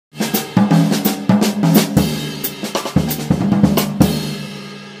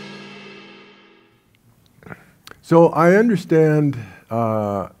So I understand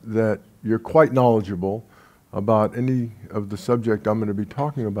that you're quite knowledgeable about any of the subject I'm going to be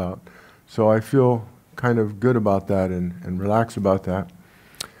talking about. So I feel kind of good about that and relaxed about that.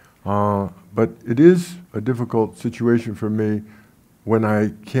 But it is a difficult situation for me when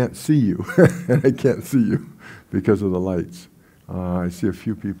I can't see you. And I can't see you because of the lights. I see a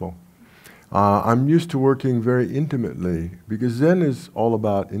few people. I'm used to working very intimately because Zen is all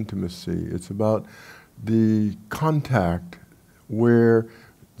about intimacy. It's about the contact where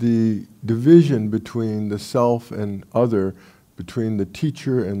the division between the self and other, between the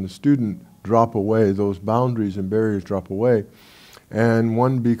teacher and the student drop away, those boundaries and barriers drop away, and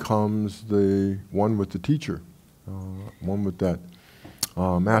one becomes the one with the teacher, one with that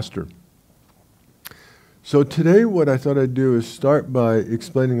master. So today what I thought I'd do is start by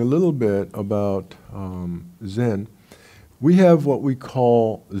explaining a little bit about Zen. We have what we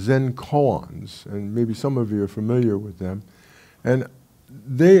call Zen koans, and maybe some of you are familiar with them. And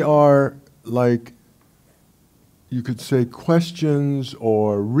they are like, you could say, questions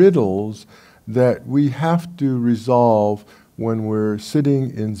or riddles that we have to resolve when we're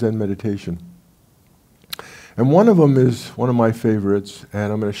sitting in Zen meditation. And one of them is one of my favorites,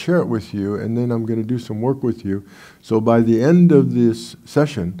 and I'm going to share it with you, and then I'm going to do some work with you. So by the end of this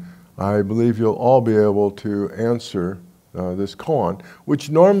session, I believe you'll all be able to answer this koan, which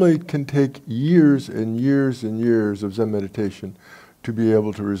normally can take years and years and years of Zen meditation to be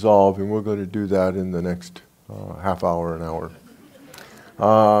able to resolve, and we're going to do that in the next half hour, an hour.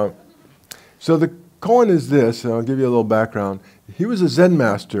 So the koan is this, and I'll give you a little background. He was a Zen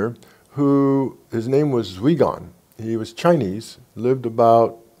master who, his name was Zhuigan. He was Chinese, lived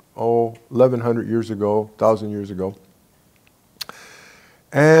about, 1,100 years ago, 1,000 years ago.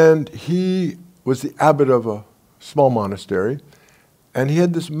 And he was the abbot of a small monastery, and he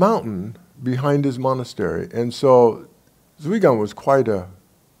had this mountain behind his monastery. And so Zhuigan was quite a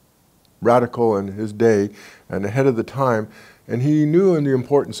radical in his day and ahead of the time, and he knew the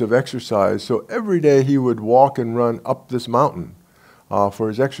importance of exercise. So every day he would walk and run up this mountain for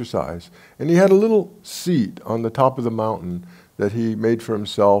his exercise. And he had a little seat on the top of the mountain that he made for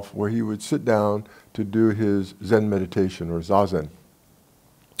himself where he would sit down to do his Zen meditation, or Zazen.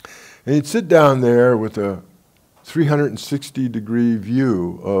 And he'd sit down there with a 360-degree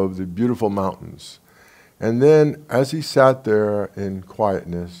view of the beautiful mountains. And then as he sat there in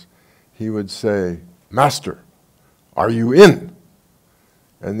quietness, he would say, "Master, are you in?"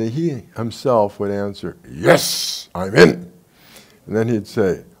 And then he himself would answer, "Yes, I'm in." And then he'd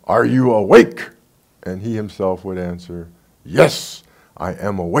say, "Are you awake?" And he himself would answer, "Yes, I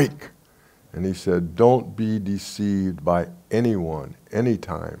am awake." And he said, "Don't be deceived by anyone,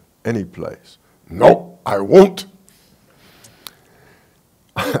 anytime, any place." "No, I won't."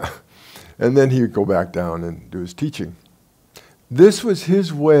 And then he would go back down and do his teaching. This was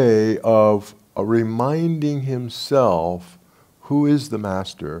his way of reminding himself who is the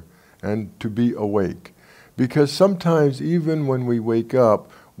master and to be awake. Because sometimes even when we wake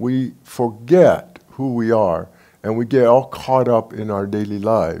up, we forget who we are and we get all caught up in our daily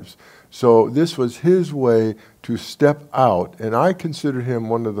lives. So this was his way to step out, and I consider him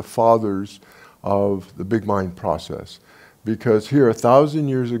one of the fathers of the big mind process. Because here, 1,000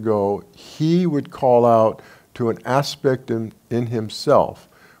 years ago, he would call out to an aspect in himself,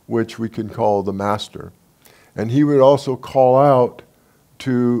 which we can call the master. And he would also call out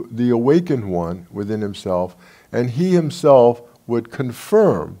to the awakened one within himself, and he himself would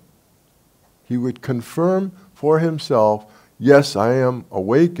confirm. He would confirm for himself, yes, I am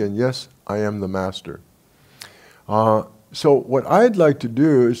awake, and yes, I am the master. So what I'd like to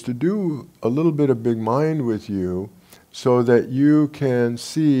do is to do a little bit of big mind with you so that you can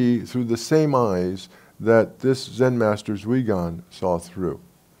see through the same eyes that this Zen master Zhuigan saw through.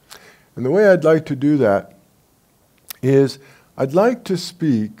 And the way I'd like to do that is I'd like to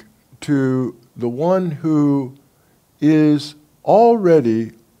speak to the one who is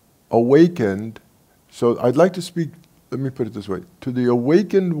already awakened. So I'd like to speak, let me put it this way, to the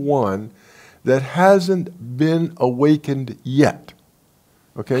awakened one that hasn't been awakened yet.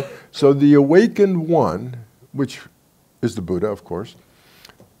 Okay? So the awakened one, which is the Buddha, of course.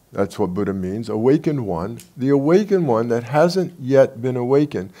 That's what Buddha means, awakened one. The awakened one that hasn't yet been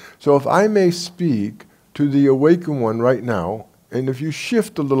awakened. So if I may speak to the awakened one right now, and if you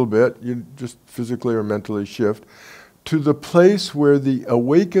shift a little bit, you just physically or mentally shift, to the place where the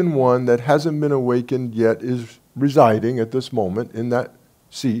awakened one that hasn't been awakened yet is residing at this moment in that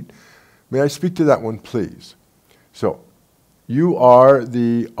seat, may I speak to that one, please? So, you are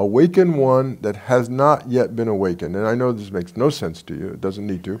the awakened one that has not yet been awakened. And I know this makes no sense to you. It doesn't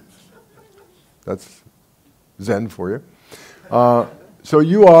need to. That's Zen for you. So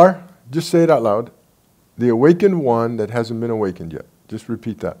you are, just say it out loud, the awakened one that hasn't been awakened yet. Just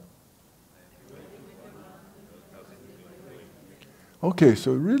repeat that. Okay,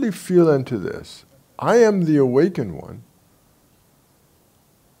 so really feel into this. I am the awakened one,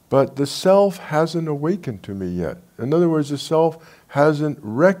 but the self hasn't awakened to me yet. In other words, the self hasn't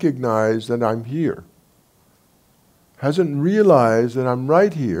recognized that I'm here. Hasn't realized that I'm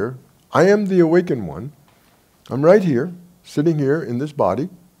right here. I am the awakened one. I'm right here, sitting here in this body.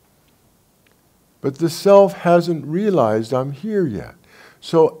 But the self hasn't realized I'm here yet.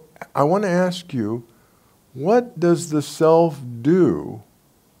 So I want to ask you, what does the self do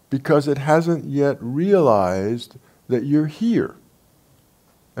because it hasn't yet realized that you're here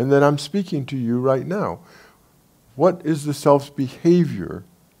and that I'm speaking to you right now? What is the self's behavior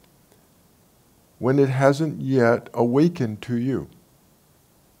when it hasn't yet awakened to you?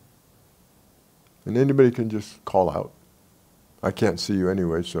 And anybody can just call out. I can't see you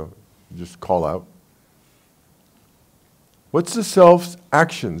anyway, so just call out. What's the self's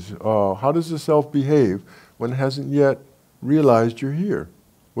actions? How does the self behave when it hasn't yet realized you're here?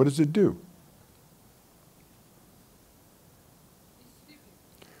 What does it do?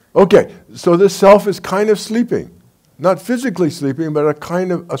 Okay, so the self is kind of sleeping. Not physically sleeping, but a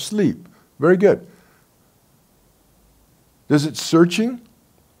kind of asleep. Very good. Is it searching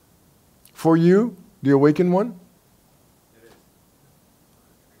for you, the awakened one? It is.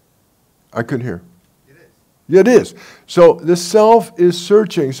 I couldn't hear. It is. Yeah, it is. So the self is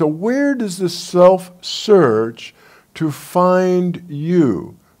searching. So where does the self search to find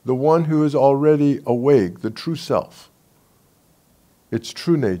you, the one who is already awake, the true self? Its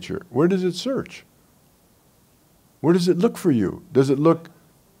true nature. Where does it search? Where does it look for you? Does it look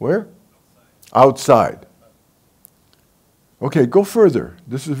where? Outside. Okay, go further.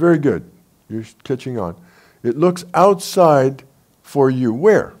 This is very good. You're catching on. It looks outside for you.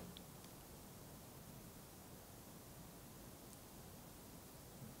 Where?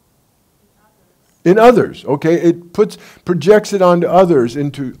 In others. Okay, it projects it onto others,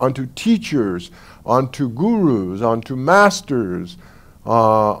 onto teachers, onto gurus, onto masters,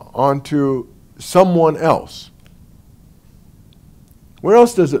 onto someone else. Where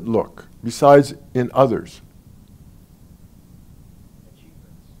else does it look besides in others?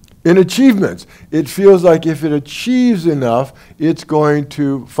 In achievements. It feels like if it achieves enough, it's going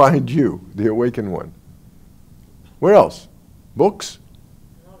to find you, the awakened one. Where else? Books?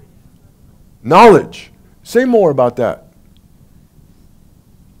 Knowledge. Say more about that.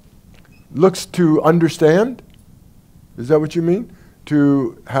 Looks to understand? Is that what you mean?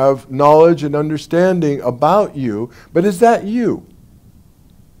 To have knowledge and understanding about you. But is that you?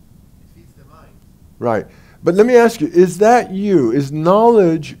 It feeds the mind. Right. But let me ask you, is that you? Is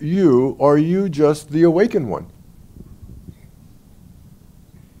knowledge you, or are you just the awakened one?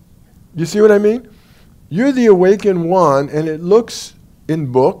 You see what I mean? You're the awakened one, and it looks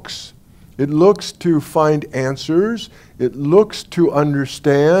in books, it looks to find answers, it looks to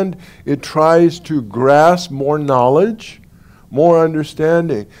understand, it tries to grasp more knowledge, more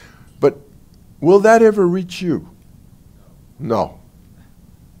understanding. But will that ever reach you? No.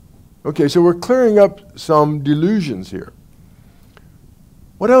 Okay, so we're clearing up some delusions here.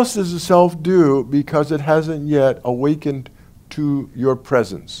 What else does the self do because it hasn't yet awakened to your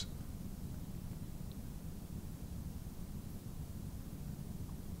presence?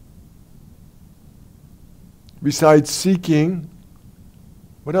 Besides seeking,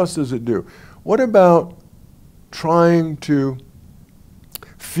 what else does it do? What about trying to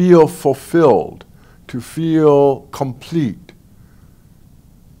feel fulfilled, to feel complete?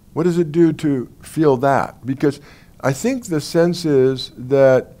 What does it do to feel that? Because I think the sense is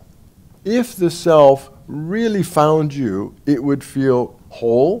that if the self really found you, it would feel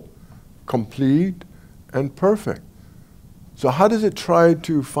whole, complete, and perfect. So how does it try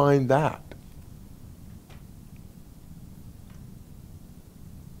to find that?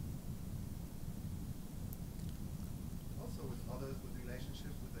 Also with others, with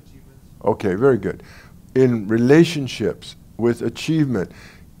relationships, with achievements. Okay, very good. In relationships, with achievement,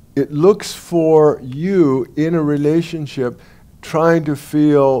 it looks for you in a relationship trying to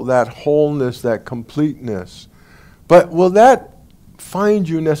feel that wholeness, that completeness. But will that find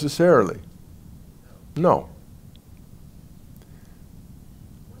you necessarily? No.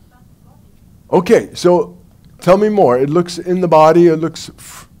 Okay, so tell me more. It looks in the body, it looks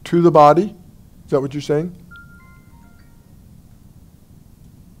to the body. Is that what you're saying?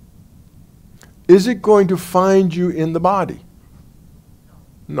 Is it going to find you in the body?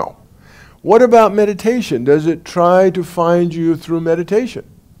 No. What about meditation? Does it try to find you through meditation?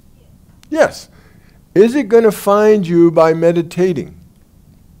 Yes. Is it going to find you by meditating?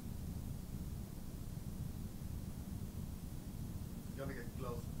 It's gonna get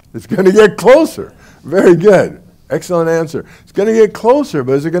closer. It's going to get closer. Very good. Excellent answer. It's going to get closer,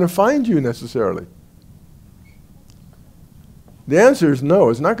 but is it going to find you necessarily? The answer is no.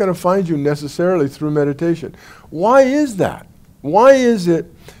 It's not going to find you necessarily through meditation. Why is that? Why is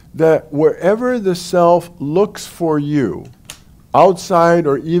it that wherever the self looks for you, outside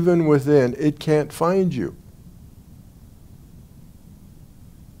or even within, it can't find you?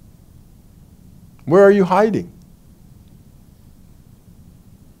 Where are you hiding?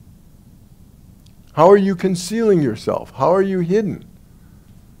 How are you concealing yourself? How are you hidden?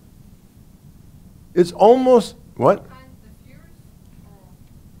 It's almost, what? The fears or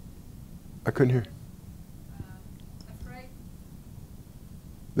I couldn't hear. afraid?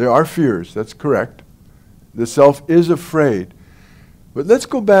 There are fears, that's correct. The self is afraid. But let's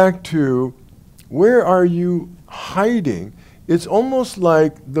go back to, where are you hiding? It's almost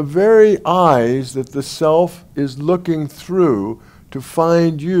like the very eyes that the self is looking through to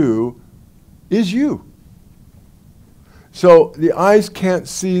find you is you. So the eyes can't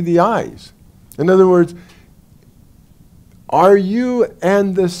see the eyes. In other words, are you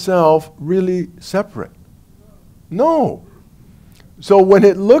and the self really separate? No. So when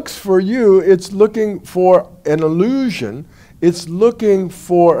it looks for you, it's looking for an illusion. It's looking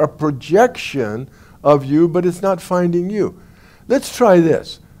for a projection of you, but it's not finding you. Let's try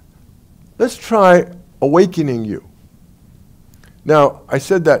this. Let's try awakening you. Now, I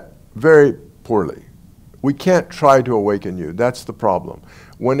said that very poorly. We can't try to awaken you. That's the problem.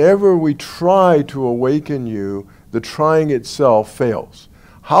 Whenever we try to awaken you, the trying itself fails.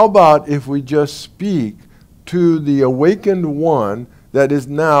 How about if we just speak to the awakened one that is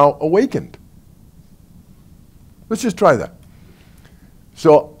now awakened? Let's just try that.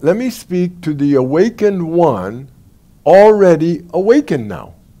 So let me speak to the awakened one already awakened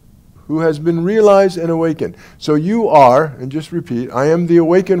now, who has been realized and awakened. So you are, and just repeat, I am the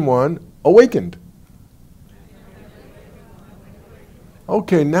awakened one, awakened.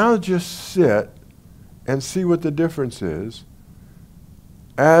 Okay, now just sit and see what the difference is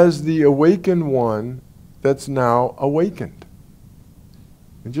as the awakened one that's now awakened.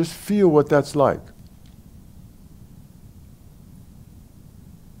 And just feel what that's like.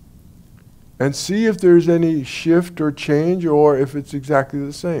 And see if there's any shift or change, or if it's exactly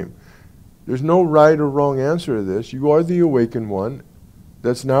the same. There's no right or wrong answer to this. You are the awakened one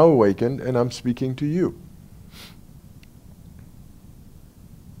that's now awakened, and I'm speaking to you.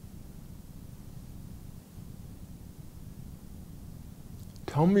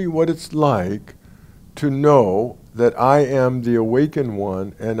 Tell me what it's like to know that I am the awakened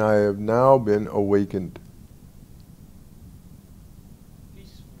one and I have now been awakened.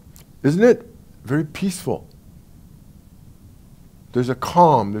 Peaceful. Isn't it very peaceful? There's a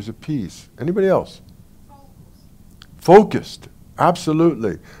calm, there's a peace. Anybody else? Focused,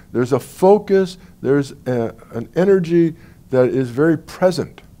 absolutely. There's a focus, there's an energy that is very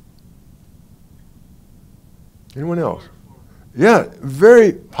present. Anyone else? Yeah,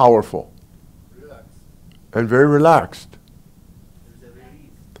 very powerful. Relax. And very relaxed. There's a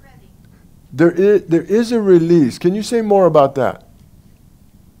release. There is a release. Can you say more about that?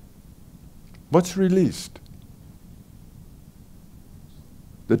 What's released?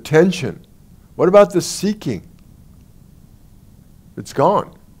 The tension. What about the seeking? It's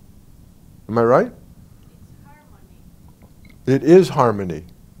gone. Am I right? It's harmony. It is harmony.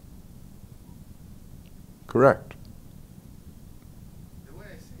 Correct. The way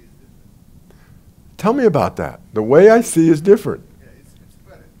I see is different. Tell me about that. The way I see is different. Yeah, it's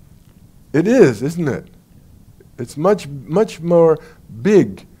better. It is, isn't it? It's much more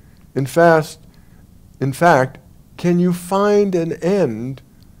big. In fact, can you find an end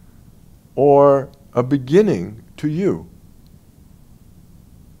or a beginning to you?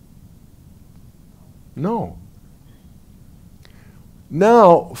 No.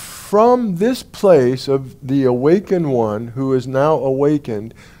 Now, from this place of the awakened one who is now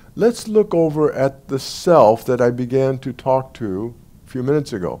awakened, let's look over at the self that I began to talk to a few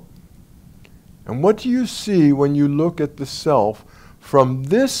minutes ago. And what do you see when you look at the self from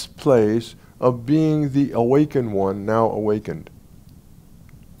this place of being the awakened one, now awakened?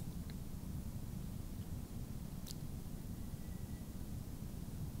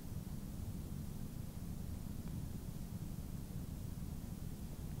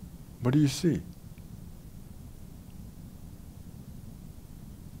 What do you see?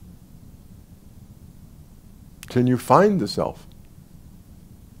 Can you find the self?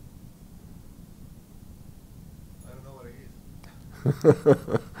 I don't know what it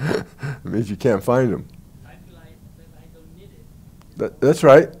is. means you can't find them. I feel like that I don't need it. That's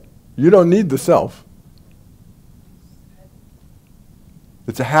right. You don't need the self.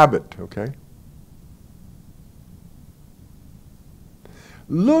 It's a habit, okay?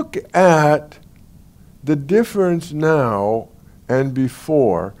 Look at the difference now and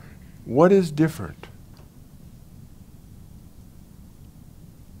before. What is different?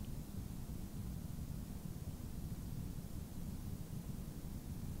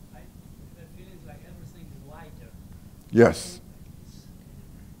 The feeling is like everything is lighter. Yes.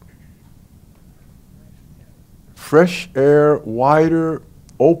 Fresh air, wider,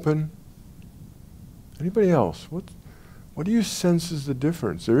 open. Anybody else? What do you sense is the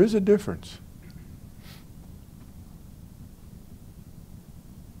difference? There is a difference.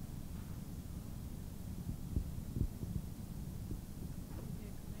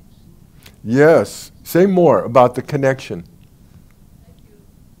 Yes. Say more about the connection. I feel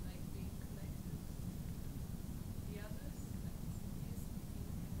like being connected to the others and is being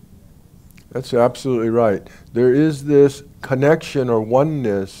the others. That's absolutely right. There is this connection or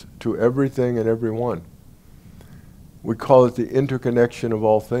oneness to everything and everyone. We call it the interconnection of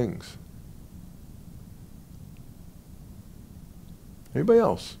all things. Anybody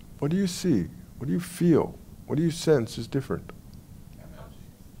else? What do you see? What do you feel? What do you sense is different?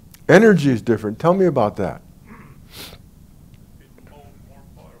 Energy is different. Tell me about that. More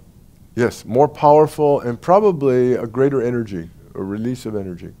powerful. Yes, more powerful and probably a greater energy, a release of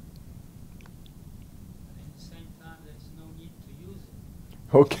energy. At the same time, there's no need to use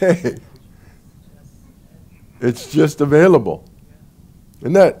it. Okay. Just, It's just available.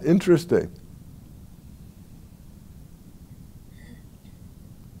 Isn't that interesting?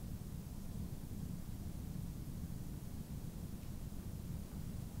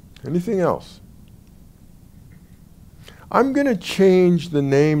 Anything else? I'm going to change the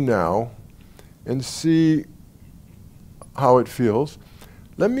name now and see how it feels.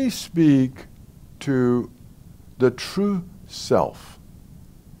 Let me speak to the true self.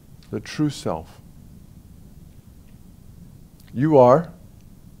 The true self. You are,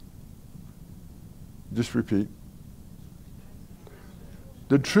 just repeat,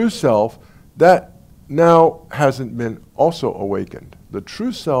 the true self that now hasn't been also awakened. The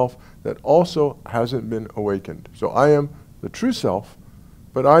true self that also hasn't been awakened. So I am the true self,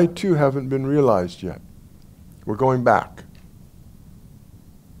 but I too haven't been realized yet. We're going back.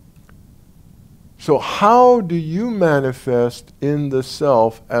 So how do you manifest in the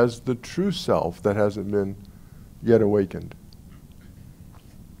self as the true self that hasn't been yet awakened?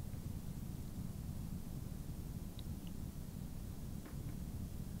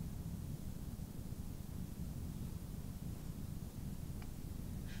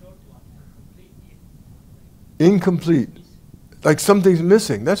 short one and complete Incomplete. Like something's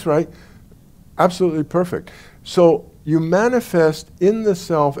missing. That's right. Absolutely perfect. So you manifest in the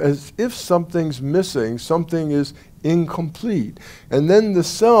self as if something's missing, something is incomplete. And then the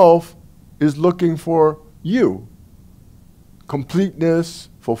self is looking for you. Completeness,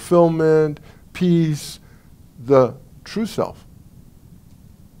 fulfillment, peace, the true self.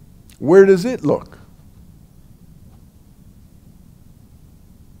 Where does it look?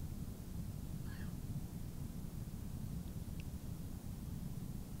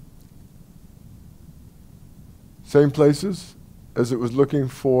 Same places as it was looking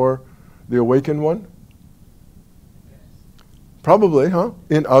for the awakened one? Probably, huh?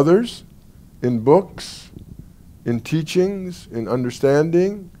 In others, in books, in teachings, in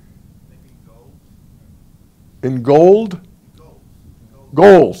understanding, Maybe goals. in gold?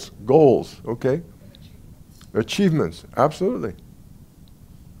 Goals, okay. Achievements, absolutely.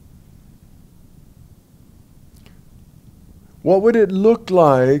 What would it look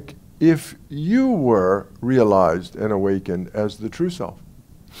like if you were realized and awakened as the true self?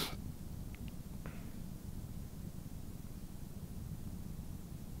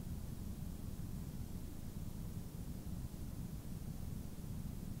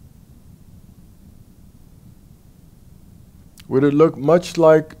 Would it look much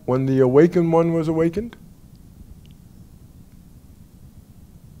like when the awakened one was awakened?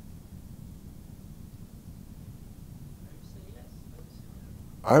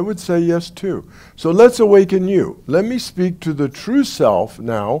 I would say yes too. So let's awaken you. Let me speak to the true self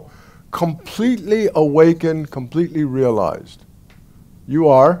now, completely awakened, completely realized. You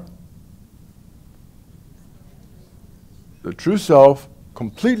are the true self,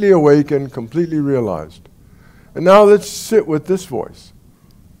 completely awakened, completely realized. And now let's sit with this voice.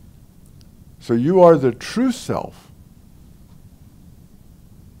 So you are the true self,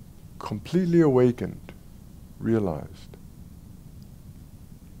 completely awakened, realized.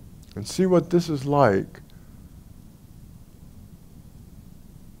 And see what this is like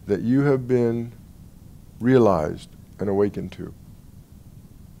that you have been realized and awakened to.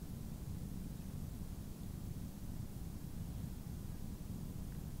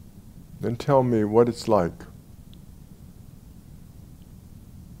 Then tell me what it's like.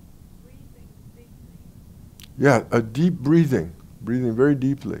 Breathing deeply. Yeah, a deep breathing. Breathing very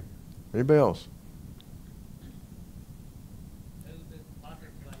deeply. Anybody else? A little bit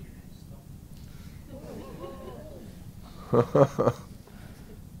butterfly in the stomach.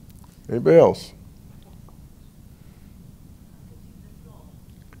 Anybody else?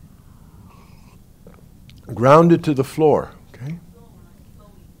 Grounded to the floor. Okay.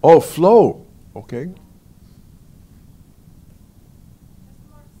 Oh, flow. Okay. It's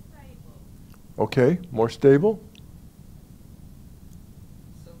more stable. Okay. More stable.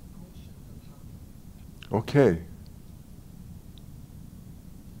 Self-conscious and happy. Okay.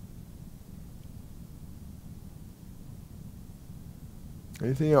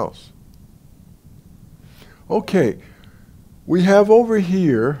 Anything else? Okay. We have over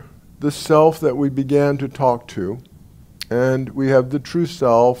here the self that we began to talk to, and we have the true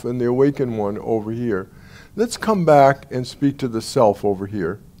self and the awakened one over here. Let's come back and speak to the self over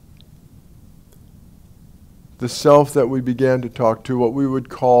here. The self that we began to talk to, what we would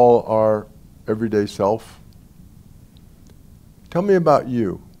call our everyday self. Tell me about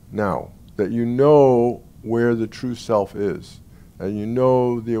you now, that you know where the true self is, and you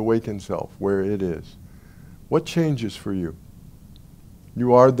know the awakened self, where it is. What changes for you?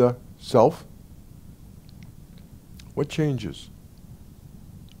 You are the self. What changes?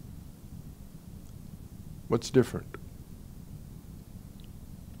 What's different?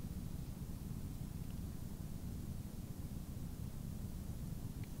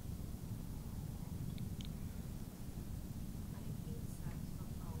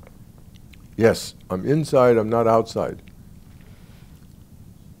 Yes, I'm inside, I'm not outside.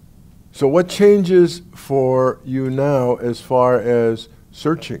 So what changes for you now as far as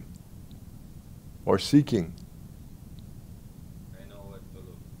searching or seeking? I know where to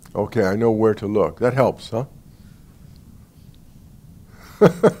look. Okay, I know where to look. That helps, huh?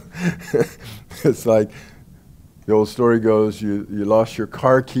 It's like the old story goes, you lost your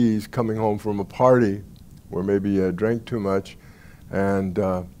car keys coming home from a party where maybe you drank too much, and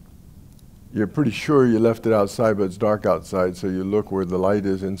you're pretty sure you left it outside, but it's dark outside, so you look where the light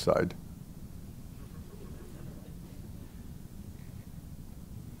is inside.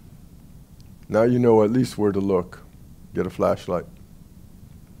 Now you know at least where to look. Get a flashlight.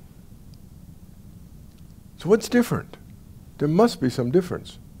 So what's different? There must be some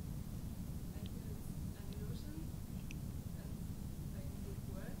difference. I think it's an illusion, and I use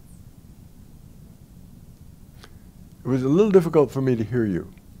words. It was a little difficult for me to hear you.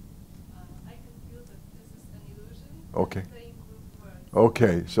 I can feel that this is an illusion. Okay. And they include words.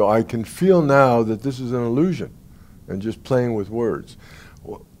 Okay, so I can feel now that this is an illusion and just playing with words.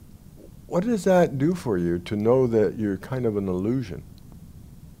 What does that do for you to know that you're kind of an illusion?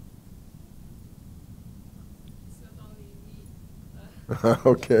 It's not only me.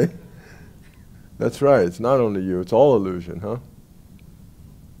 Okay. That's right, it's not only you, it's all illusion, huh?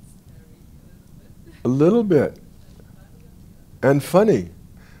 It's scary a little bit. A little bit. And funny.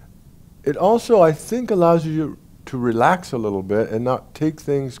 It also, I think, allows you to relax a little bit and not take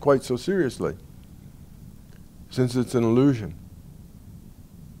things quite so seriously, since it's an illusion.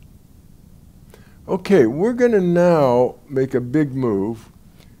 Okay, we're going to now make a big move.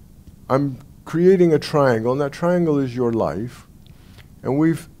 I'm creating a triangle, and that triangle is your life. And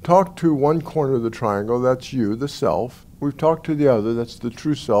we've talked to one corner of the triangle, that's you, the self. We've talked to the other, that's the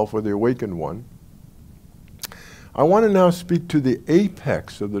true self, or the awakened one. I want to now speak to the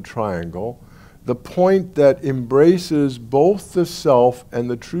apex of the triangle, the point that embraces both the self and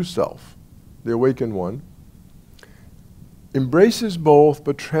the true self, the awakened one. Embraces both,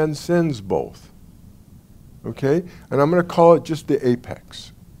 but transcends both. Okay? And I'm going to call it just the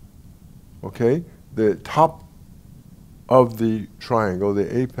apex. Okay? The top of the triangle,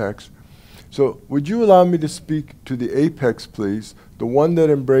 the apex. So would you allow me to speak to the apex, please? The one that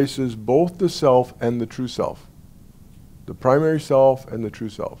embraces both the self and the true self. The primary self and the true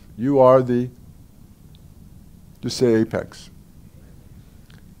self. You are the, just say apex.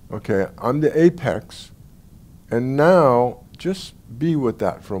 Okay, I'm the apex. And now, just be with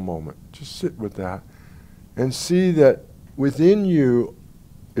that for a moment. Just sit with that. And see that within you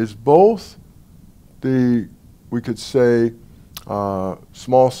is both the, we could say,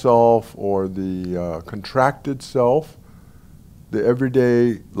 small self or the contracted self, the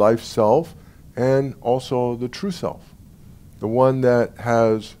everyday life self, and also the true self, the one that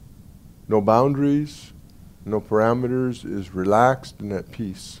has no boundaries, no parameters, is relaxed and at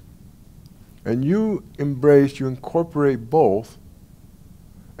peace. And you embrace, you incorporate both,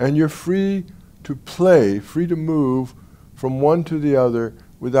 and you're free to play, free to move from one to the other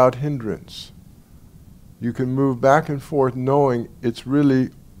without hindrance. You can move back and forth knowing it's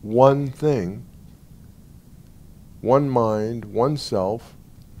really one thing, one mind, one self,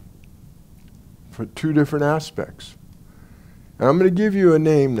 for two different aspects. And I'm going to give you a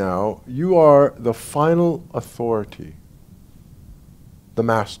name now. You are the final authority, the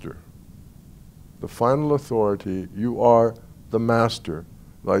master. The final authority, you are the master,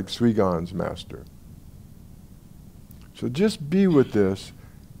 like Swigan's master. So just be with this.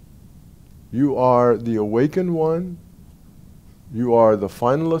 You are the awakened one, you are the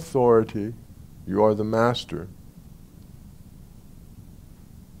final authority, you are the master.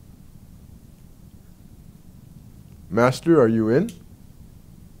 Master, are you in?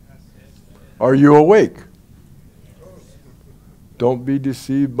 Are you awake? Don't be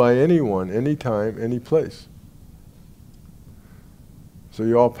deceived by anyone, anytime, any place. So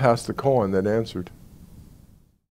you all passed the koan that answered.